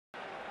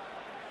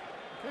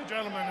Okay,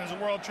 gentlemen, it's a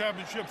world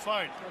championship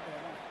fight.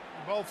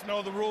 You both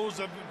know the rules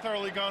have been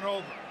thoroughly gone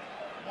over.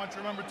 I want you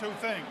to remember two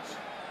things.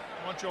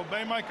 I want you to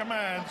obey my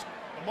commands,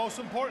 but most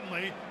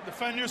importantly,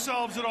 defend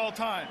yourselves at all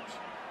times.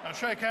 Now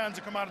shake hands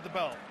and come out of the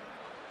bell.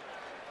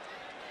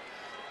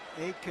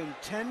 A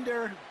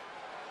contender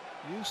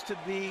used to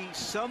be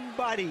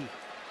somebody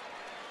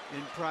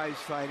in prize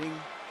fighting.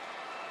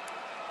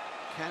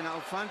 Can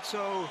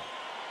Alfonso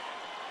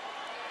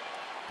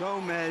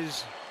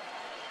Gomez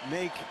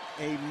make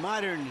a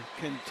modern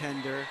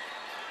contender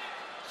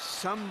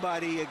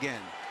somebody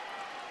again?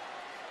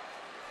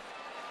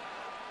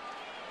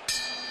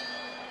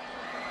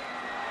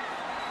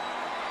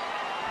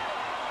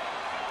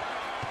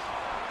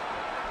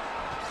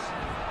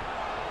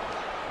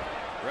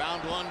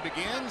 Round one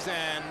begins,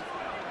 and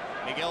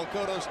Miguel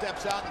Cotto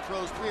steps out and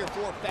throws 3 or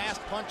 4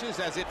 fast punches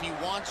as if he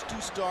wants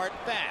to start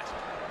fast.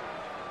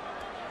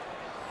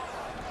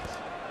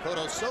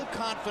 Cotto's so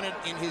confident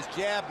in his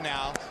jab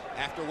now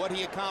after what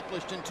he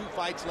accomplished in 2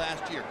 fights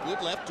last year.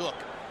 Good left hook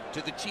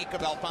to the cheek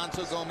of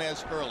Alfonso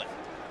Gomez early.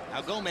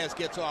 Now Gomez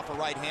gets off a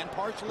right hand,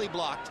 partially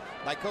blocked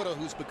by Cotto,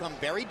 who's become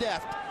very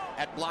deft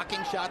at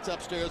blocking shots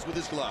upstairs with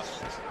his gloves.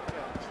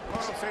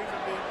 Cotto seems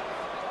to be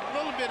a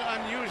little bit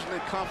unusually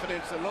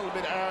confident, a little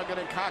bit arrogant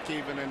and cocky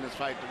even in this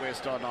fight, the way it's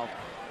starting off.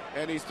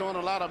 And he's throwing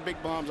a lot of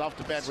big bombs off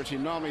the bat, which he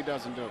normally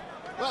doesn't do.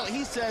 Well,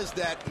 he says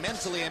that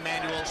mentally,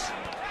 Emmanuel,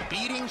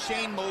 beating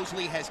Shane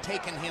Mosley has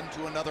taken him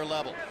to another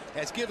level,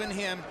 has given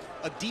him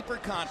a deeper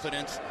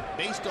confidence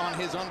based on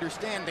his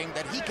understanding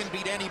that he can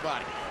beat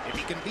anybody. If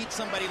he can beat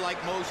somebody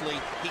like Mosley,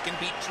 he can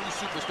beat true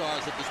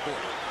superstars of the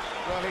sport.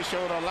 Well, he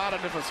showed a lot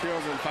of different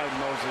skills in fighting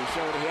Mosley. He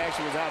showed he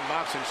actually was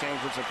outboxing Shane,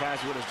 which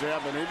surprised me with his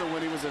jab. And even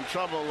when he was in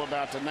trouble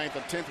about the 9th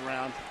or 10th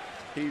round,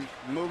 he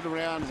moved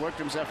around, worked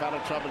himself out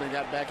of trouble, and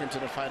got back into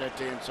the fight at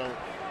the end. So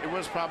it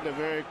was probably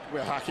very,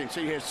 well, I can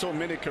see he had so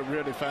many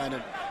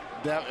career-defining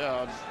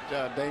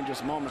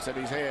dangerous moments that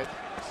he's had,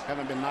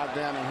 haven't been knocked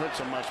down and hurt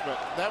so much, but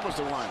that was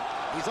the one.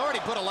 He's already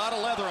put a lot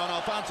of leather on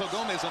Alfonso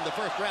Gomez in the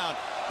first round,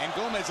 and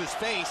Gomez's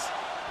face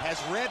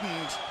has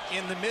reddened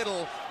in the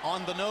middle,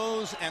 on the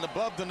nose and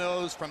above the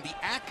nose from the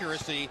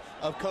accuracy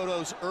of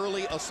Cotto's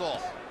early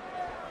assault.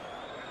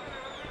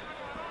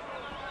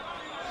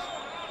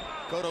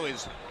 Cotto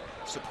is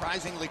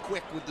surprisingly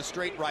quick with the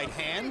straight right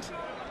hand,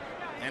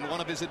 and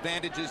one of his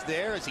advantages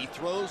there is he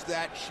throws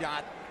that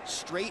shot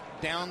straight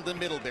down the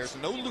middle. There's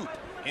no loop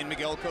in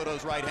Miguel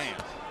Cotto's right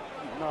hand.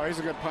 No, he's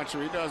a good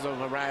puncher. He does a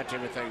variety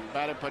of everything.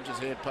 Body punches,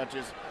 head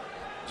punches,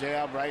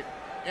 jab, right,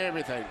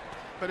 everything.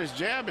 But his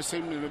jab is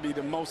seeming to be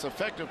the most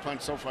effective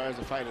punch so far as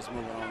the fight is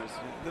moving on.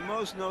 The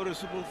most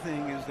noticeable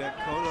thing is that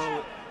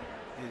Cotto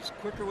is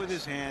quicker with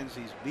his hands.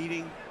 He's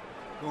beating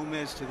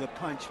Gomez to the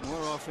punch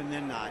more often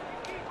than not.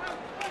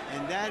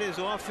 And that is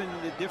often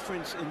the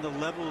difference in the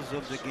levels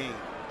of the game,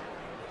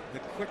 the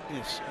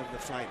quickness of the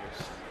fighters.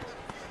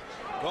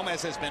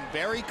 Gomez has been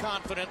very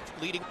confident,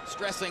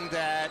 stressing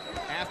that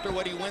after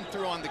what he went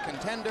through on the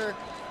contender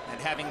and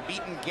having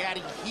beaten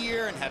Gaddy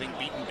here and having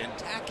beaten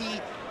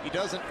Bentaki, he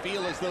doesn't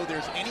feel as though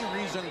there's any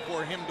reason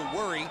for him to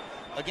worry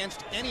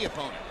against any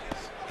opponent.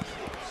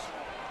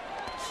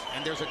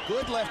 And there's a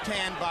good left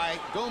hand by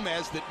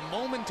Gomez that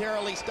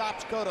momentarily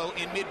stops Cotto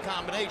in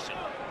mid-combination.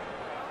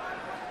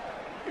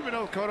 Even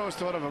though Cotto has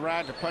thrown a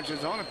variety of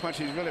punches, the only punch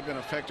he's really been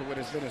effective with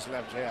has been his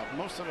left jab.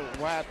 Most of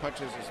the wide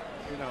punches is,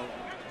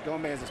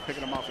 Gomez is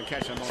picking them off and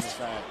catching them on the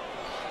side.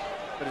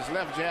 But his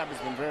left jab has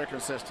been very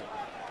consistent.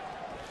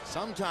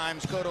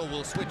 Sometimes Cotto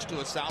will switch to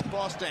a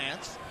southpaw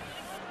stance,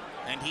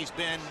 and he's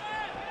been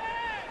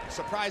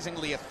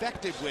surprisingly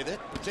effective with it,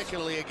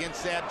 particularly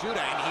against Zab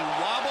Judah. And he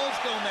wobbles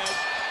Gomez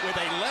with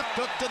a left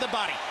hook to the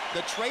body,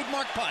 the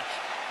trademark punch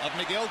of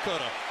Miguel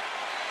Cotto.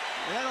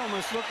 That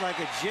almost looked like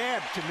a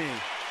jab to me.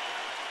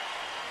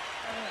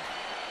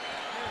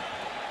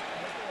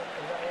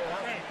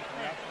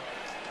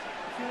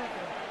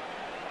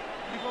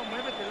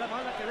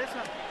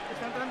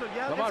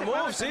 Come on,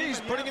 move. See, he's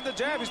putting in the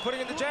jab. He's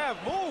putting in the jab.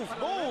 Move,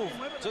 move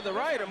to the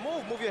right and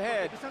move your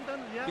head.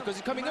 Because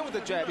he's coming in with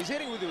the jab. He's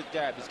hitting with the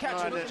jab. He's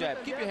catching with the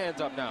jab. Keep your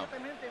hands up now.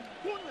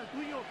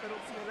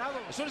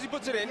 As soon as he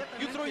puts it in,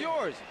 you throw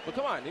yours. But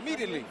come on,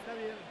 immediately.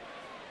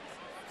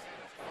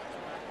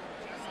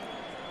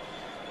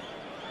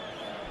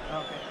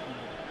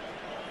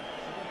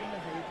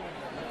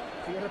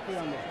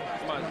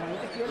 Come on,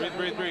 breathe,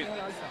 breathe, breathe.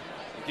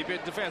 Keep your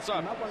defense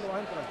up.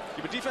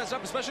 Keep your defense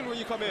up, especially when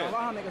you come in.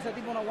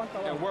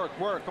 Yeah, work,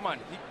 work. Come on.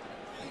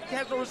 He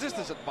has no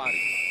resistance at the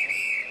body.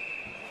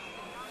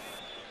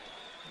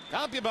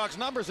 CompuBox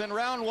numbers in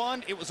round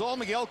one, it was all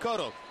Miguel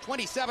Cotto.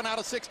 27 out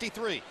of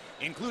 63,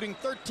 including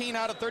 13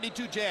 out of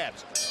 32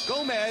 jabs.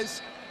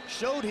 Gomez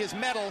showed his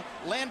mettle,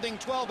 landing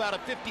 12 out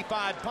of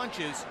 55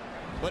 punches,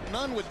 but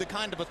none with the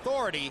kind of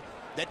authority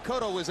that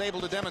Cotto was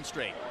able to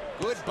demonstrate.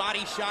 Good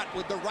body shot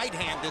with the right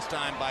hand this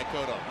time by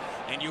Cotto.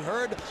 And you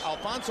heard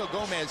Alfonso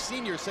Gomez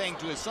Sr. saying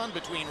to his son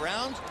between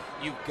rounds,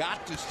 you've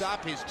got to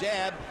stop his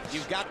jab.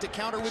 You've got to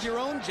counter with your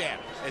own jab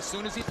as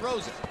soon as he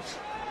throws it.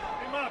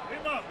 Him up,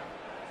 him up.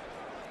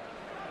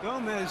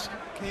 Gomez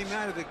came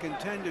out of the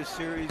Contender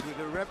Series with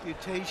a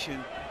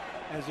reputation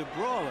as a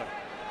brawler,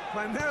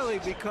 primarily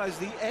because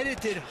the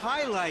edited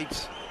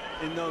highlights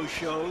in those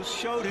shows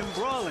showed him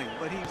brawling,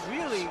 but he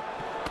really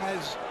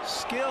has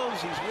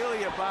skills. He's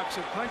really a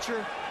boxer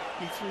puncher.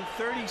 He threw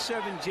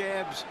 37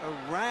 jabs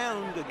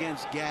around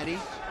against Gatti,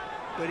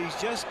 but he's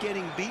just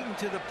getting beaten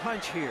to the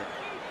punch here.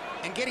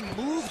 And getting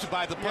moved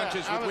by the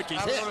punches with which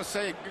he's hit. I was going to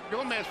say,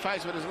 Gomez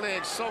fights with his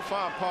legs so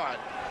far apart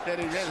that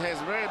he just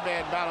has very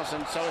bad balance,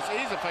 and so it's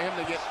easy for him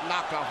to get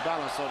knocked off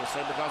balance, so to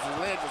say, because his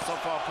legs are so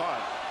far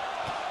apart.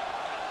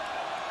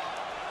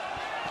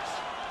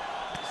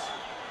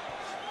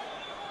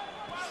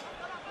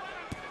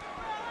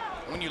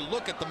 When you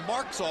look at the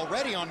marks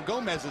already on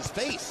Gomez's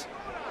face,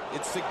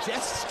 it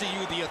suggests to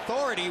you the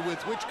authority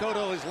with which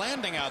Cotto is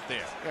landing out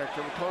there. Yeah,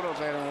 Cotto's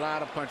landing a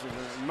lot of punches.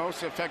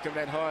 Most effective,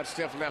 that hard,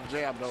 stiff left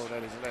jab, though,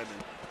 that he's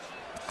landing.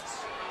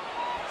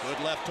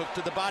 Good left hook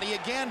to the body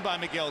again by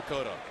Miguel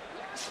Cotto.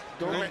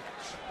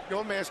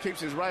 Gomez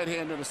keeps his right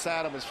hand to the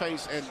side of his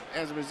face, and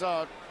as a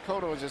result,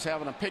 Cotto is just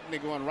having a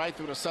picnic going right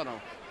through the center.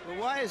 But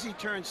why has he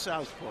turned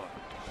southpaw?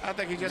 I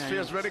think he just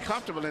feels really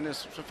comfortable in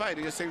this fight.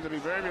 He just seems to be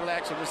very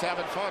relaxed and just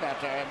having fun out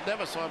there. I've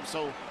never saw him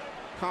so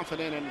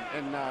confident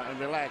and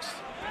relaxed.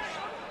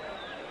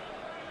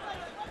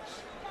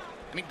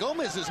 I mean,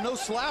 Gomez is no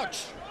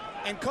slouch,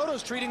 and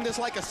Cotto's treating this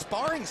like a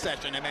sparring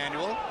session,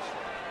 Emmanuel.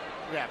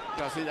 Yeah,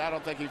 because I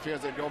don't think he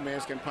feels that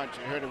Gomez can punch.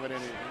 He hurt him with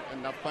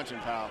enough punching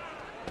power.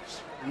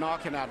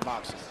 Knocking out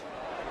boxing.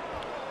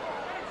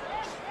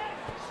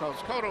 Because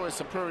Cotto is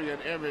superior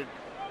in every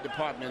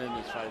department in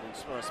this fight.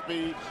 It's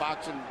speed,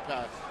 boxing,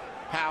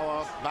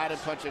 power, body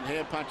punching,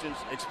 head punches,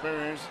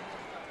 experience,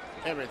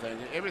 everything.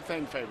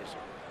 Everything favors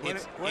him.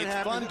 It's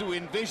fun to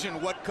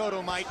envision what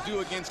Cotto might do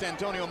against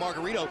Antonio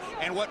Margarito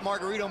and what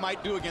Margarito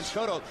might do against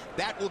Cotto.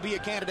 That will be a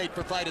candidate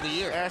for Fight of the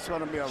Year. That's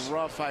going to be a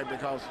rough fight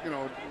because, you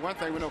know, one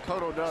thing we know,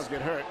 Cotto does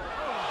get hurt.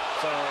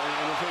 So,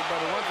 but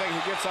the one thing,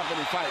 he gets up and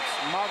he fights.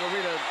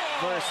 Margarito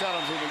very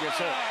seldom even gets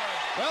hurt.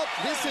 Well,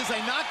 this is a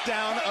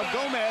knockdown of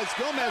Gomez.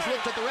 Gomez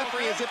looked at the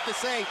referee as if to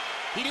say,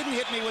 he didn't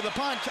hit me with a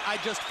punch, I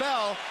just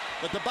fell.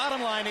 But the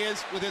bottom line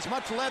is, with as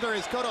much leather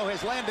as Cotto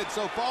has landed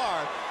so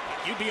far,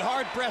 you'd be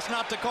hard-pressed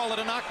not to call it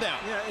a knockdown.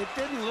 Yeah, it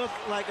didn't look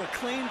like a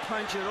clean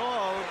punch at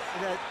all,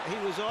 that he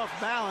was off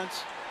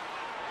balance.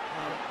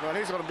 Well,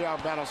 he's going to be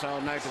off balance all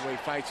night the way he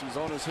fights. He's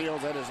on his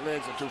heels and his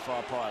legs are too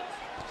far apart.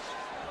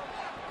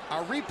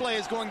 Our replay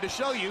is going to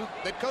show you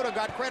that Cotto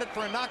got credit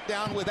for a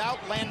knockdown without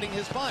landing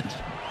his punch.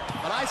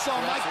 But I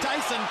saw Mike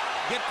Tyson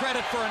get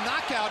credit for a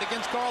knockout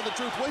against Carl the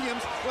Truth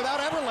Williams without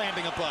ever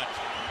landing a punch.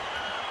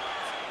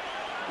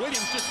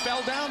 Williams just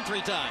fell down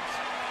 3 times.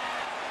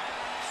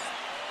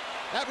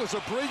 That was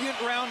a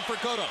brilliant round for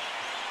Cotto.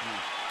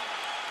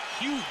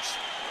 Huge.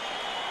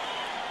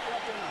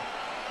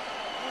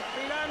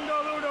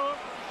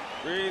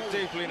 Breathe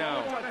deeply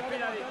now.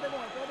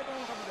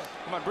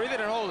 Come on, breathe it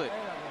and hold it.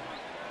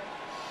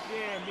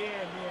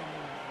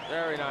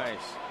 Very nice.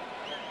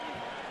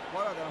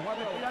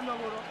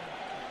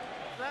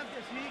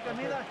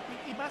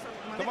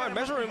 Come on,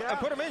 measure him and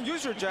put him in.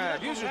 Use your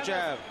jab. Use your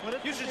jab.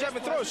 Use your jab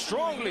and throw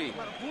strongly.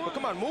 But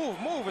come on,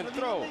 move and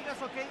throw.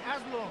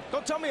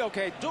 Don't tell me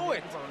okay. Do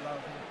it.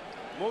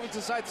 Moving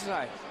to side to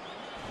side.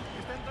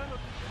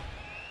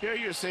 Here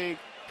you see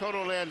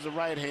Cotto lands the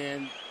right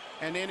hand,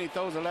 and then he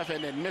throws the left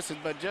hand and misses.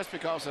 But just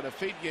because of the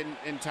feet getting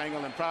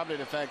entangled and probably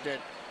the fact that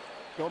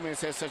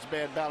Gomez has such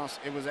bad balance,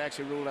 it was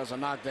actually ruled as a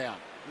knockdown.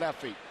 Left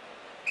feet.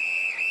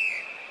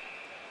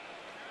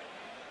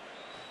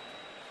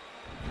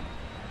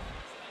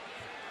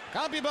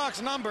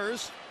 CompuBox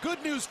numbers.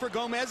 Good news for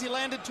Gomez. He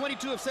landed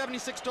 22 of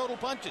 76 total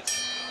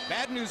punches.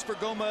 Bad news for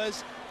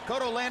Gomez.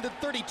 Cotto landed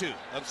 32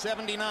 of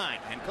 79.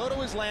 And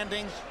Cotto is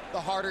landing the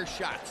harder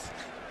shots.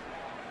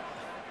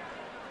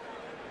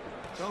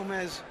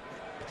 Gomez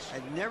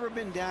had never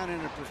been down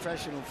in a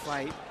professional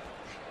fight.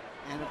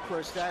 And, of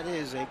course, that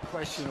is a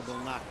questionable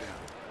knockdown.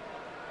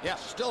 Yeah,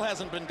 still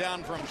hasn't been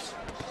down from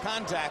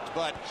contact,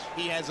 but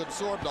he has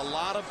absorbed a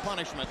lot of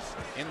punishments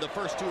in the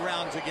first 2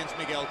 rounds against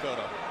Miguel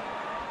Cotto.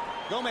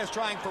 Gomez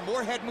trying for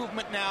more head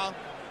movement now,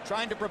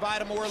 trying to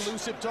provide a more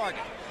elusive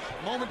target.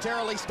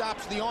 Momentarily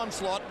stops the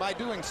onslaught by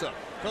doing so.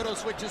 Cotto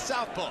switches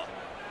southpaw.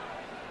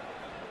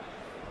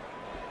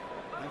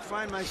 I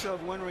find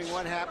myself wondering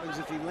what happens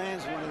if he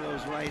lands one of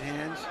those right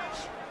hands.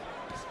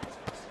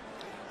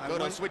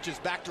 Cotto switches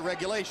back to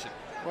regulation.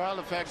 Well,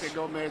 the fact that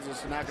Gomez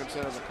is not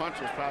considered a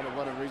puncher is probably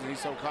one of the reasons he's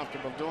so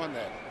comfortable doing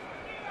that.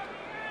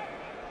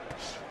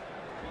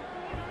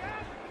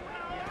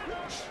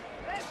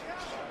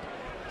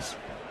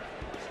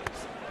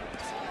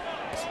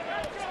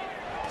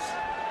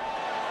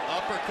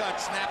 Uppercut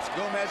snaps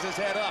Gomez's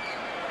head up.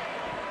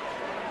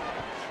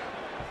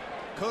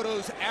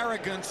 Cotto's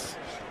arrogance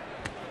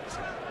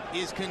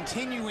is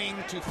continuing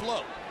to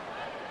flow.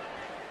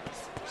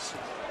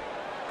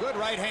 Good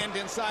right hand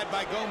inside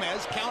by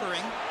Gomez,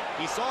 countering.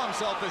 He saw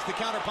himself as the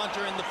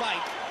counterpuncher in the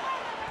fight.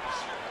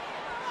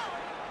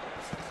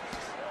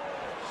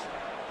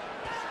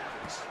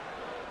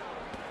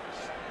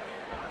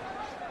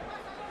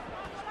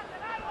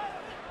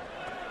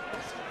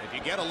 If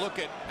you get a look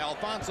at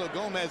Alfonso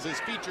Gomez's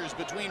features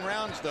between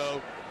rounds,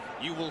 though,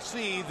 you will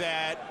see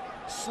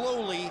that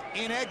slowly,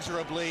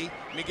 inexorably,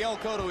 Miguel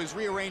Cotto is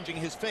rearranging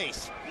his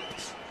face.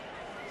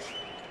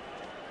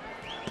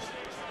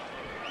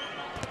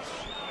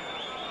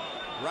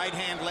 Right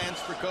hand lands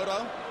for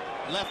Cotto.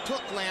 Left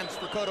hook lands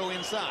for Cotto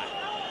inside.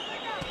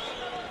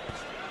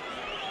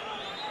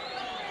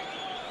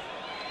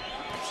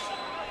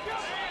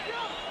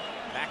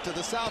 Back to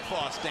the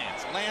southpaw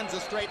stance. Lands a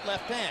straight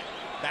left hand.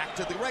 Back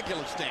to the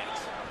regular stance.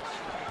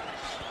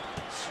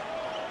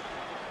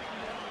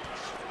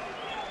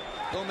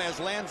 Gomez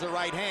lands a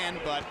right hand,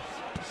 but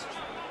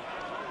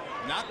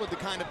not with the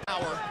kind of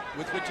power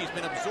with which he's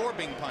been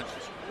absorbing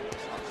punches.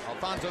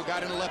 Alfonso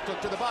got in a left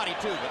hook to the body,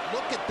 too, but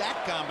look at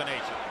that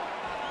combination.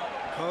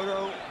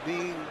 Cotto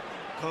being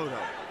Cotto.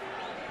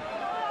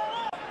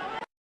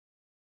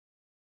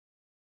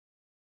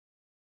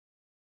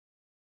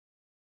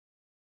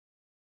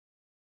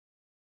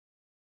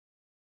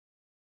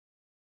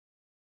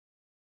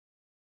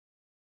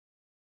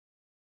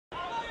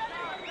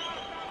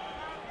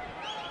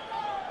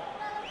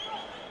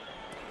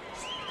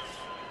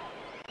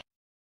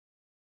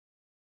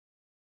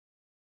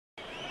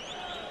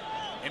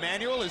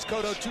 Emmanuel, is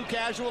Cotto too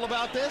casual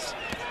about this?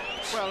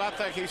 Well, I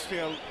think he's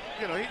still,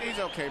 you know, he's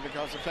okay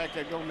because the fact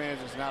that Gomez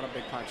is not a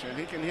big puncher. And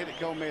he can hit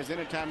Gomez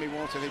anytime he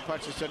wants and he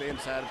punches to the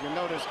inside. If you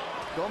notice,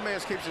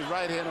 Gomez keeps his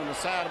right hand on the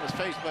side of his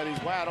face, but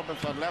he's wide open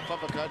for left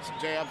uppercuts,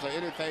 jabs, or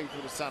anything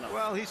through the center.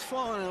 Well, he's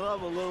fallen in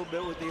love a little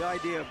bit with the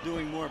idea of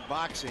doing more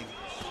boxing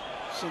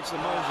since the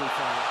Mosley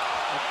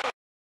fight.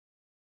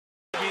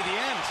 Be the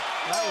end.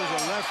 That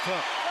was a left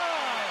hook.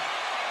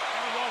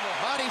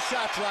 Body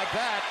shots like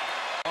that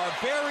are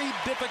very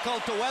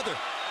difficult to weather.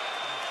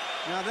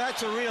 Now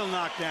that's a real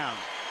knockdown.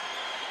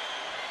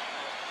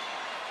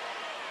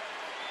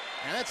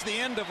 And that's the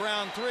end of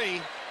round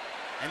 3.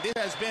 And this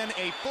has been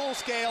a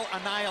full-scale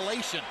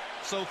annihilation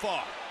so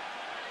far.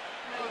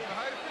 How you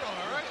feeling,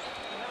 all right?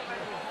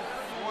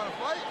 You want to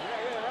fight?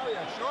 Yeah, hell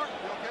yeah. Sure?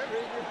 You okay?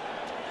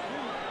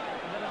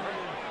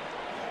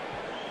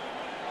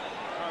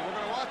 All right, we're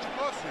going to watch you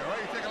closely, all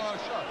right? You're taking a lot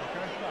of shots,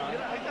 okay?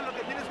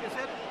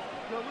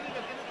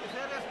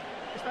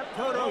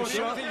 Cotto's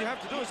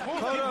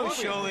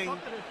showing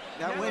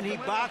that when he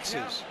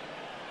boxes,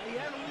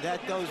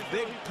 that those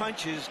big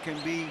punches can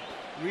be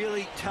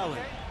really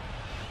telling.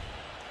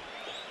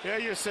 Here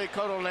you see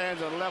Cotto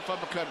lands a left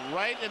uppercut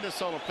right in the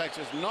solar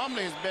plexus.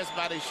 Normally his best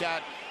body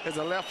shot is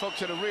a left hook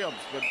to the ribs,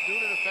 but due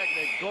to the fact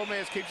that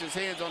Gomez keeps his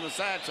hands on the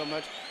side so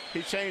much,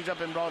 he changed up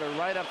and brought it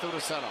right up through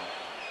the center.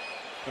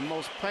 The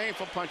most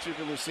painful punch you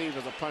can receive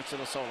is a punch to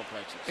the solar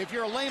plexus. If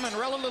you're a layman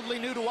relatively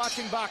new to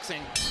watching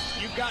boxing,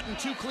 you've gotten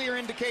 2 clear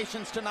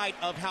indications tonight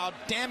of how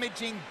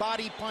damaging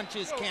body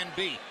punches can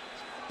be.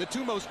 The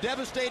 2 most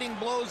devastating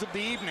blows of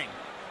the evening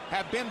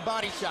have been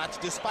body shots,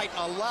 despite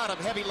a lot of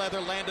heavy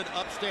leather landed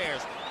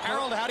upstairs.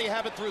 Harold, how do you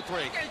have it through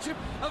 3?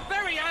 A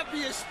very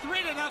obvious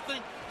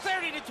 3-0,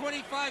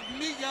 30-25,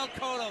 Miguel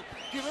Cotto.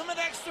 Give him an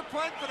extra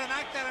point for the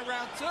knockdown in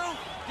round 2.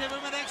 Give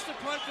him an extra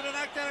point for the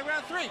knockdown in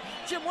round 3.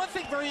 Jim, one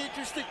thing very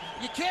interesting,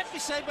 you can't be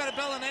saved by the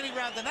bell in any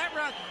round. In that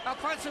round,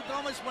 Alfonso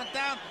Gomez went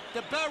down,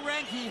 the bell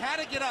rang, he had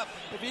to get up.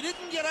 If he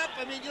didn't get up,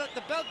 I mean, you know,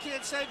 the bell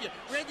can't save you.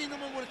 Randy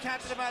Newman would have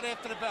counted him out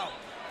after the bell.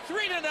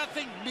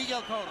 3-0,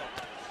 Miguel Cotto.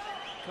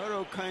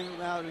 Cotto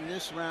came out in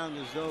this round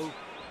as though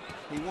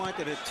he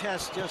wanted to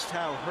test just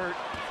how hurt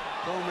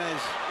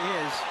Gomez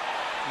is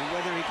and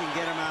whether he can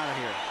get him out of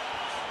here.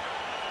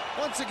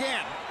 Once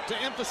again, to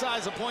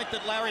emphasize a point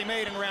that Larry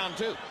made in round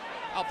 2,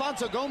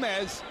 Alfonso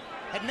Gomez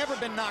had never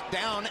been knocked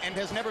down and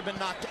has never been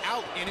knocked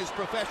out in his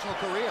professional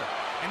career.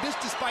 And this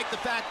despite the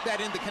fact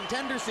that in the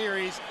Contender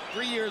Series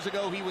 3 years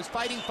ago, he was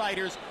fighting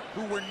fighters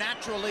who were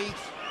naturally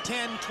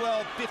 10,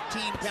 12,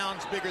 15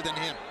 pounds bigger than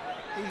him.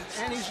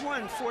 He's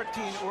won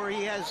 14, or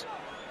he has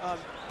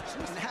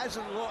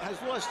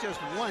lost just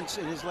once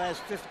in his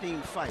last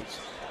 15 fights.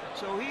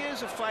 So he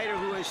is a fighter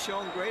who has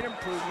shown great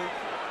improvement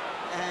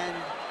and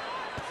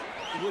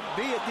would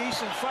be a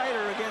decent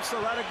fighter against a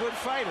lot of good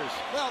fighters.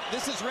 Well,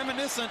 this is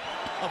reminiscent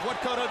of what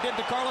Cotto did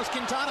to Carlos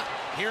Quintana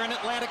here in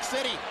Atlantic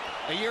City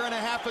a year and a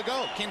half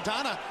ago.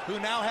 Quintana,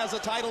 who now has a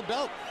title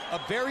belt, a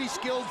very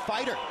skilled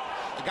fighter,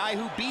 a guy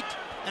who beat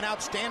an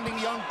outstanding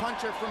young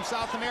puncher from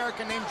South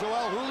America named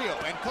Joel Julio,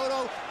 and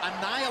Cotto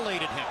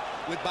annihilated him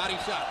with body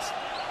shots.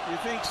 You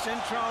think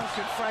Cintron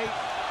could fight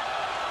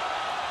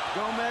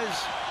Gomez?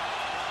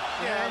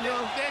 Yeah,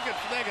 they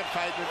could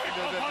fight.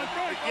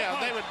 Yeah,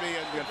 they would be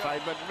a good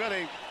fight. But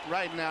really,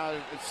 right now,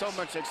 it's so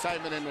much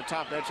excitement in the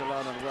top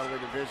echelon of the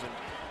welterweight division.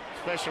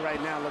 Especially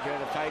right now, looking at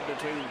the fight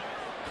between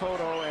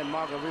Cotto and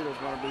Margarito is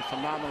going to be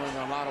phenomenal in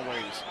a lot of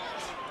ways.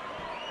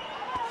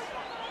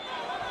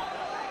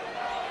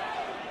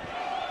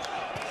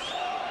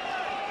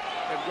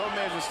 If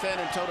Gomez is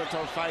standing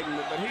toe-to-toe fighting,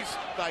 but he's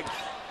like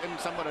in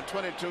somewhat a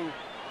 22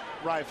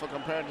 rifle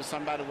compared to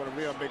somebody with a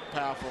real big,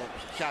 powerful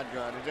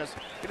shotgun.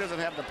 He doesn't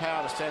have the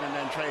power to stand in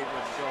there and trade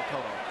with Miguel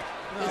Cotto.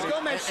 Is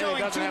Gomez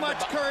showing too much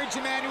courage,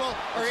 Emmanuel,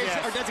 or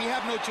does he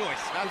have no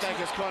choice? I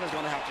think his corner's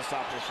going to have to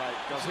stop this fight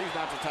because he's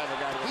not the type of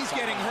guy. He's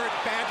getting hurt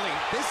badly.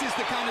 This is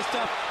the kind of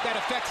stuff that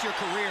affects your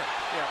career.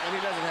 Yeah, and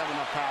he doesn't have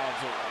enough power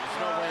to. There's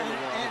no way to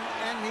go.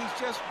 And he's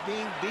just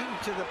being beaten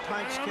to the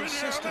punch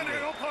consistently.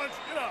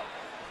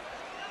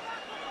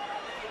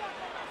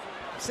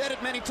 Said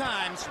it many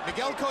times,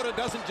 Miguel Cotto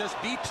doesn't just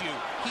beat you,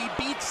 he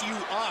beats you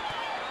up.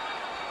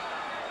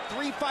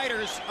 3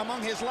 fighters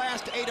among his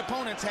last 8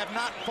 opponents have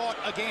not fought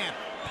again.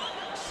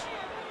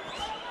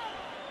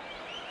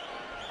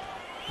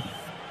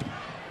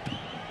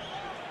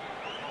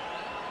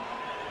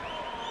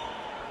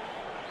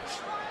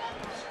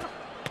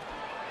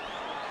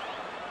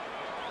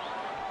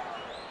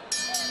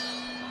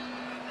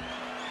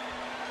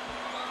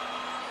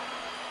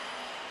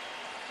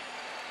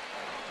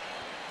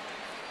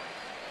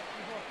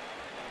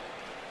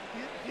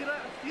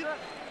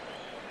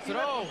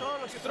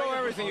 Throw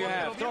everything you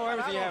have. Throw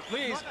everything you have,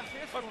 please.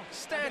 But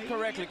stand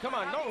correctly. Come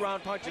on, no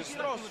round punches.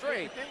 Throw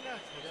straight.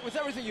 With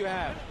everything you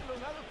have.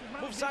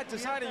 Move side to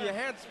side and your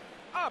hands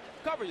up.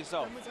 Cover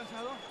yourself.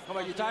 Come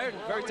on, you tired?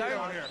 Very tired?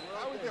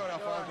 How we doing,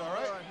 Alfonso, all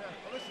right?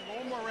 Well, listen,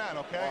 one more round,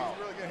 okay? Wow.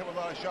 He's really getting hit with a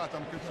lot of shots.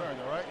 I'm concerned,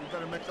 all right? You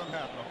better make something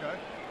happen, okay?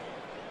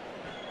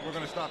 We're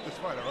going to stop this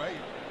fight, all right?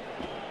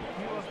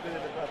 Come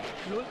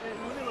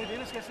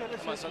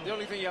on, son, the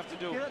only thing you have to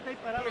do, all you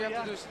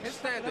have to do is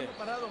stand there.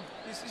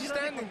 He's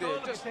standing there.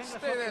 Just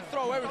stay there.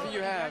 Throw everything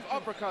you have.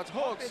 Uppercuts,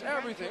 hooks,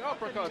 everything.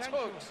 Uppercuts,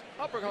 hooks.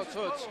 Uppercuts,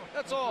 hooks.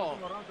 That's all.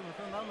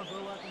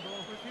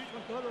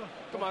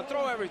 Come on,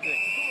 throw everything.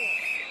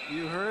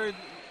 You heard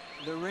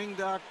the ring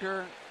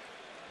doctor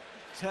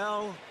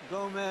tell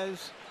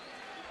Gomez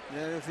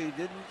that if he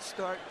didn't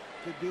start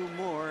to do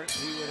more,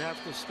 he would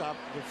have to stop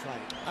the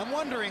fight. I'm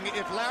wondering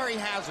if Larry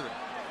Hazard,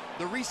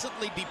 the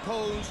recently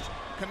deposed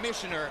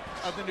commissioner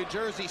of the New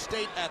Jersey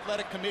State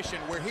Athletic Commission,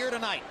 were here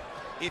tonight,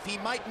 if he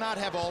might not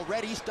have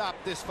already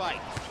stopped this fight.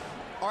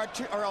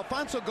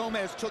 Alfonso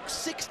Gomez took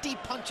 60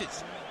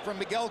 punches from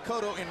Miguel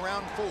Cotto in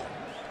round 4.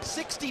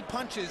 60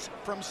 punches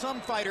from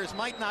some fighters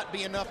might not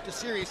be enough to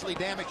seriously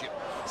damage you.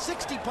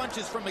 60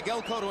 punches from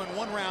Miguel Cotto in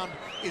 1 round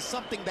is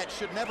something that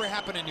should never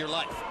happen in your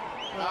life.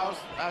 Well,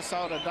 I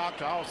saw the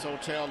doctor also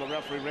tell the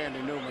referee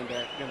Randy Newman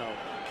that, you know,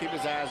 keep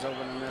his eyes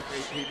open, and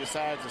if he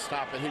decides to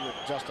stop it, he would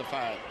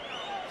justify it.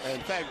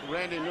 In fact,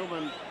 Randy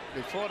Newman,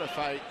 before the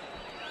fight,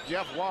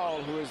 Jeff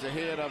Wall, who is the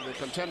head of the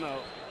contender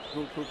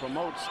group who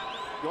promotes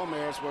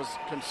Gomez, was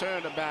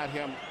concerned about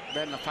him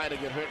letting the fighter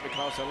get hurt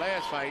because the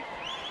last fight,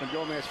 when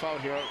Gomez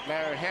fought here,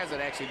 Larry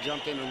Hazard actually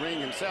jumped in the ring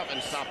himself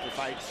and stopped the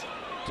fight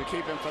to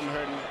keep him from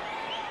hurting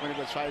when he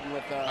was fighting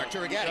with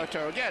Arturo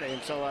Gatti.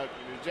 And so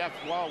Jeff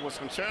Wall was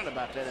concerned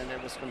about that, and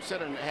it was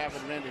considering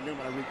having Randy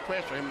Newman a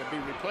request for him to be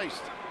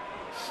replaced.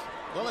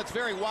 Well, it's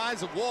very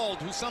wise of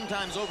Wald, who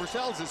sometimes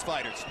oversells his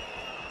fighters.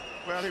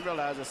 Well, he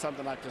realized that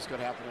something like this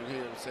could happen, and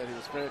he said he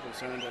was very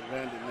concerned that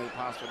Randy may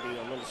possibly be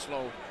a little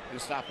slow in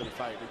stopping the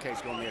fight in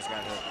case Gomez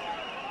got hurt.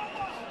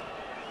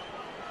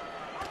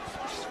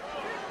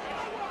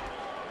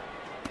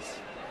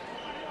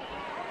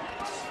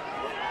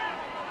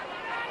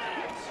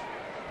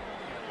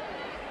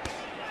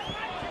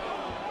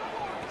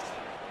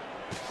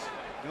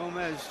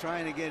 Gomez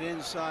trying to get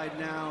inside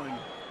now and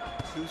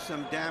do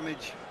some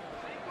damage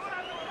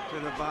to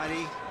the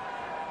body.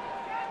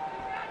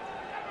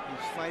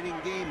 He's fighting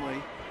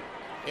gamely.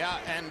 Yeah,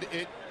 and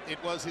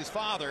it was his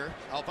father,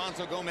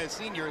 Alfonso Gomez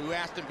Sr., who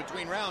asked him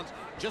between rounds,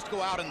 just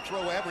go out and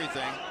throw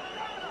everything.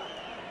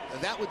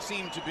 That would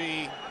seem to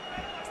be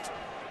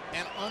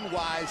an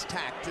unwise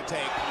tack to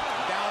take.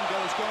 Down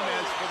goes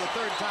Gomez for the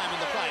 3rd time in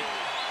the fight.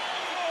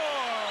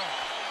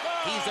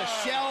 He's a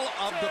shell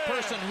of the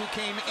person who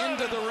came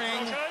into the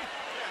ring.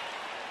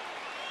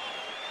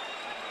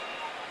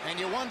 And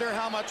you wonder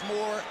how much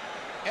more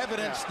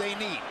evidence they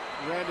need.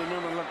 Randy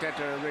Newman looked at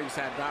the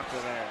ringside doctor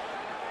there.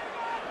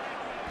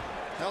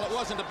 Well, it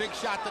wasn't a big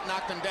shot that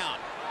knocked him down.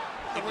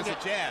 It was a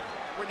jab.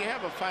 When you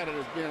have a fighter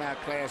that's been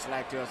outclassed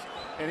like this,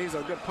 and he's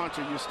a good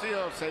puncher, you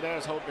still say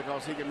there's hope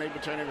because he can maybe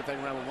turn everything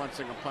around with one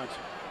single punch.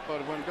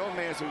 But when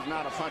Gomez, who's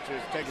not a puncher,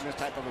 is taking this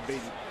type of a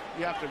beating,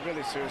 you have to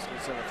really seriously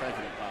consider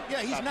thinking about it.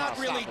 Yeah, he's not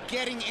really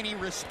getting any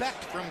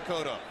respect from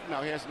Cotto.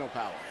 No, he has no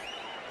power.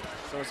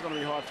 So it's going to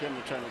be hard for him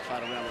to turn the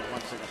fight around with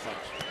one single punch.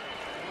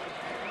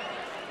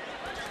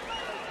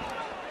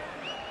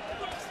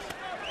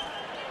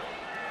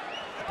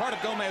 Part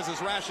of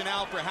Gomez's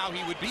rationale for how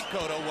he would beat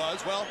Cotto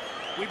was, well,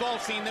 we've all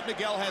seen that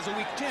Miguel has a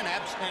weak chin.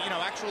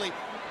 Actually,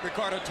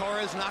 Ricardo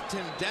Torres knocked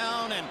him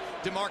down, and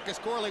DeMarcus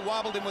Corley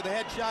wobbled him with a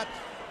headshot.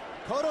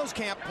 Cotto's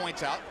camp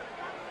points out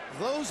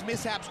those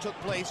mishaps took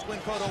place when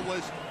Cotto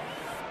was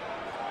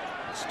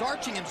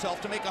starching himself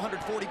to make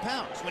 140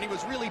 pounds, when he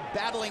was really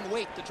battling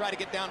weight to try to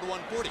get down to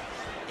 140.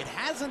 It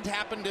hasn't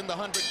happened in the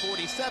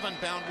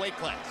 147-pound weight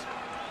class.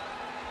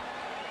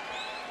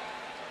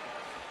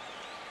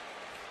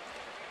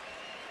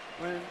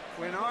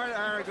 When Art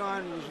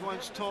Aragon was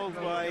once told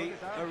by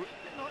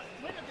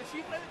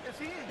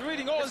You're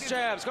reading all his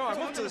jabs. Come on,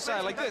 move to the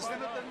side like this.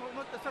 Come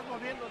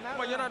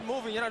on, you're not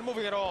moving. You're not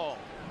moving at all.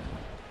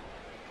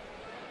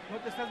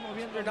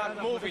 You're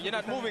not moving. You're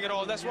not moving at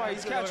all. That's why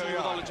he's catching you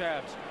with all the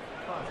jabs.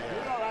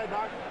 He's all right,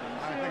 Doc.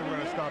 I think we're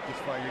going to stop this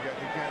fight. You can't.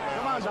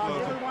 Come on,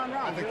 Doc. Give it one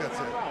round. I think that's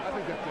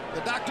it.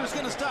 The doctor's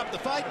going to stop the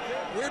fight.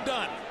 We're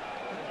done.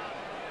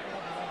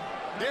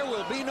 There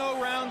will be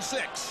no round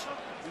 6.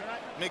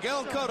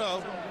 Miguel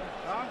Cotto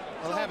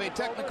will have a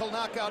technical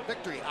knockout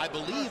victory. I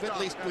believe, at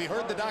least we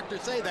heard the doctor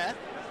say that.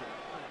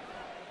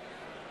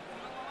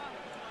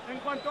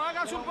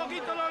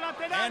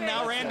 And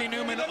now Randy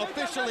Newman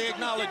officially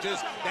acknowledges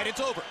that it's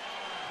over.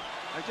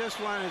 I just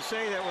want to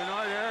say that when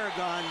Art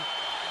Aragon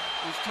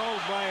was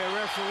told by a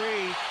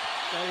referee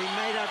that he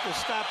might have to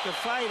stop the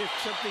fight if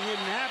something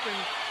didn't happen,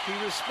 he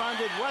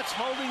responded, "What's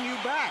holding you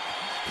back?"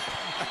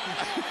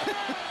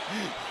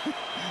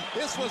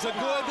 This was a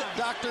good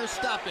doctor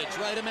stoppage,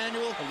 right,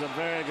 Emmanuel? It was a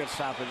very good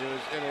stoppage.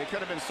 It could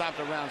have been stopped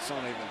around soon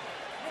even.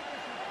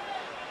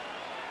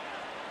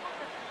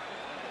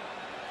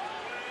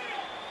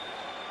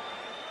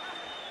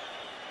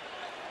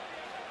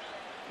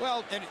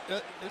 Well, and,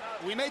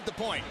 we made the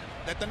point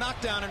that the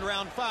knockdown in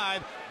round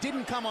 5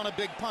 didn't come on a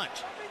big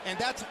punch. And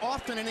that's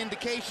often an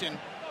indication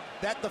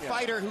that the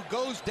fighter who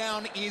goes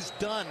down is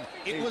done.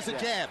 It was a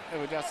jab. It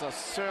was just a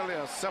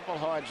simple,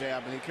 hard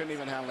jab, and he couldn't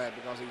even handle that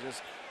because he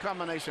just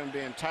combination of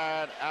being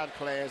tired,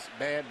 outclassed,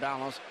 bad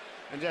balance,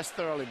 and just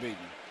thoroughly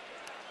beaten.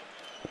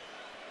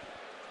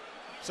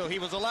 So he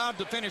was allowed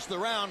to finish the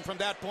round from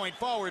that point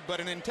forward, but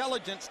an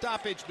intelligent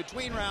stoppage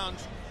between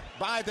rounds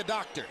by the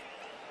doctor.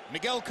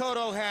 Miguel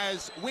Cotto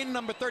has win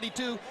number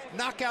 32,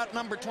 knockout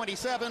number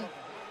 27,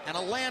 and a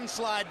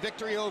landslide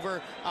victory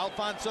over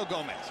Alfonso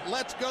Gomez.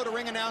 Let's go to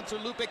ring announcer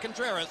Lupe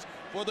Contreras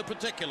for the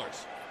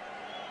particulars.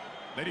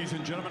 Ladies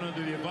and gentlemen,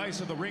 under the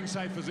advice of the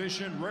ringside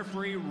physician,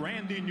 referee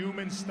Randy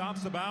Newman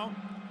stops the bout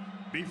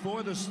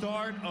before the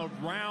start of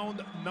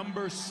round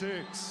number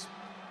 6.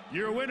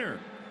 Your winner,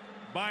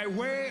 by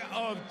way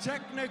of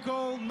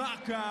technical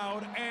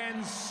knockout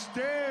and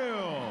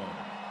still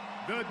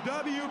the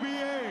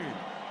WBA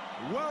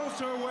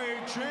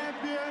welterweight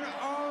champion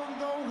of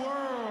the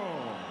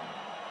world,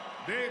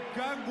 de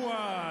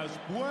Caguas,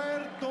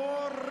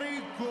 Puerto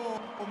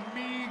Rico,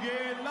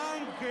 Miguel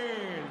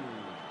Ángel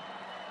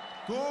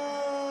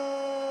Cotto.